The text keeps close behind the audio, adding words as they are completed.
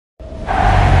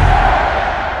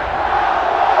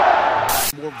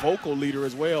vocal leader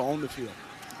as well on the field.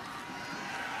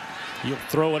 He'll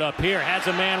throw it up here. Has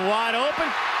a man wide open.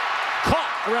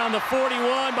 Caught around the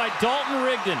 41 by Dalton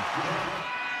Rigdon.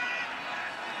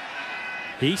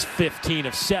 He's 15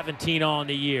 of 17 on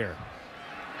the year.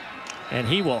 And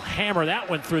he will hammer that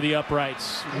one through the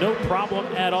uprights. No problem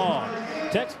at all.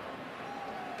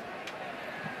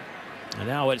 And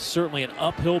now it's certainly an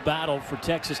uphill battle for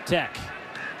Texas Tech.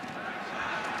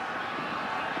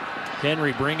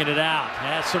 Henry bringing it out.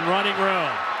 Has some running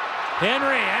room.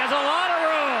 Henry has a lot of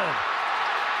room.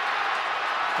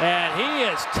 And he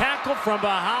is tackled from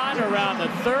behind around the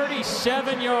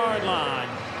 37-yard line.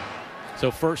 So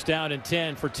first down and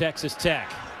 10 for Texas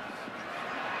Tech.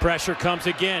 Pressure comes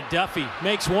again. Duffy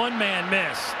makes one man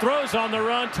miss. Throws on the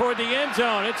run toward the end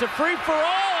zone. It's a free-for-all,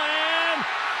 and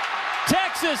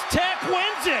Texas Tech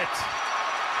wins it.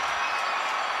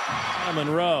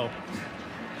 Monroe.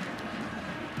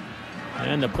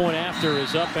 And the point after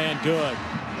is up and good.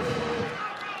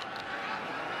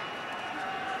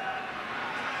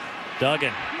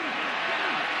 Duggan.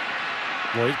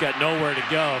 Well, he's got nowhere to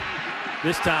go.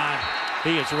 This time,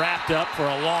 he is wrapped up for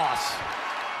a loss.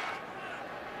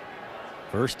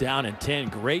 First down and 10.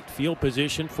 Great field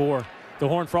position for the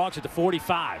Horned Frogs at the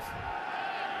 45.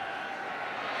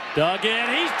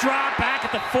 Duggan, he's dropped back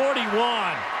at the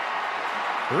 41.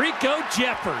 Rico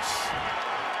Jeffers.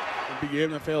 He'll be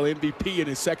NFL MVP in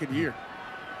his second year.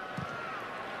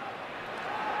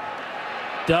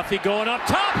 Duffy going up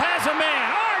top, has a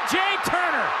man. R.J.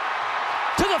 Turner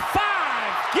to the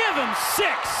 5. Give him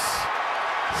 6.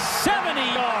 70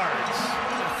 yards.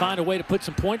 Find a way to put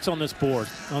some points on this board,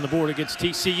 on the board against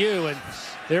TCU. And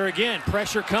there again,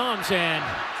 pressure comes, and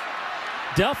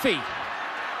Duffy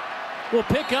will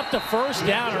pick up the first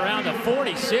down around the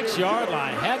 46-yard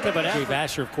line. Heck of an effort. Dave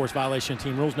Asher, of course, violation of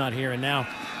team rules, not here. And now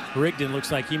Rigdon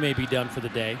looks like he may be done for the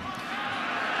day.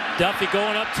 Duffy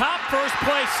going up top, first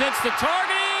play since the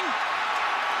targeting.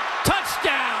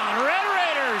 Touchdown, Red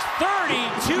Raiders,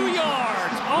 32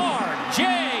 yards.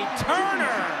 R.J.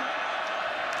 Turner.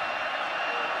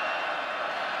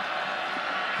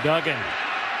 Duggan.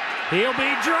 He'll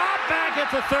be dropped back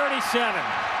at the 37.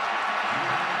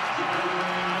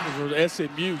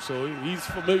 SMU, so he's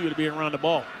familiar to being around the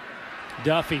ball.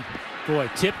 Duffy, boy,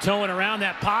 tiptoeing around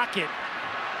that pocket.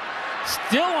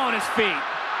 Still on his feet.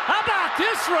 How about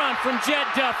this run from Jed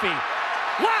Duffy?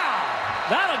 Wow,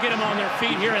 that'll get him on their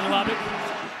feet here in Lubbock.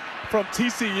 From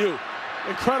TCU,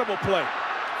 incredible play.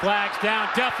 Flags down,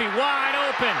 Duffy wide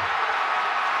open.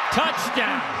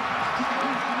 Touchdown.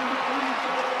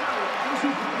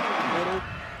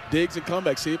 Digs and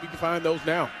comebacks. See if we can find those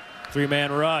now.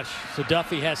 Three-man rush. So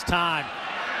Duffy has time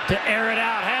to air it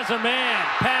out. Has a man.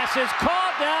 Pass is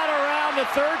caught down around the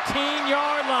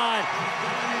 13-yard line.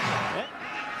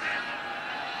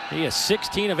 He is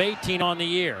 16 of 18 on the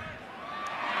year.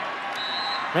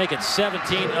 Make it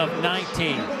 17 of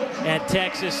 19. And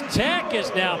Texas Tech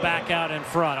is now back out in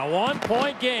front. A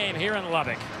one-point game here in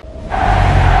Lubbock.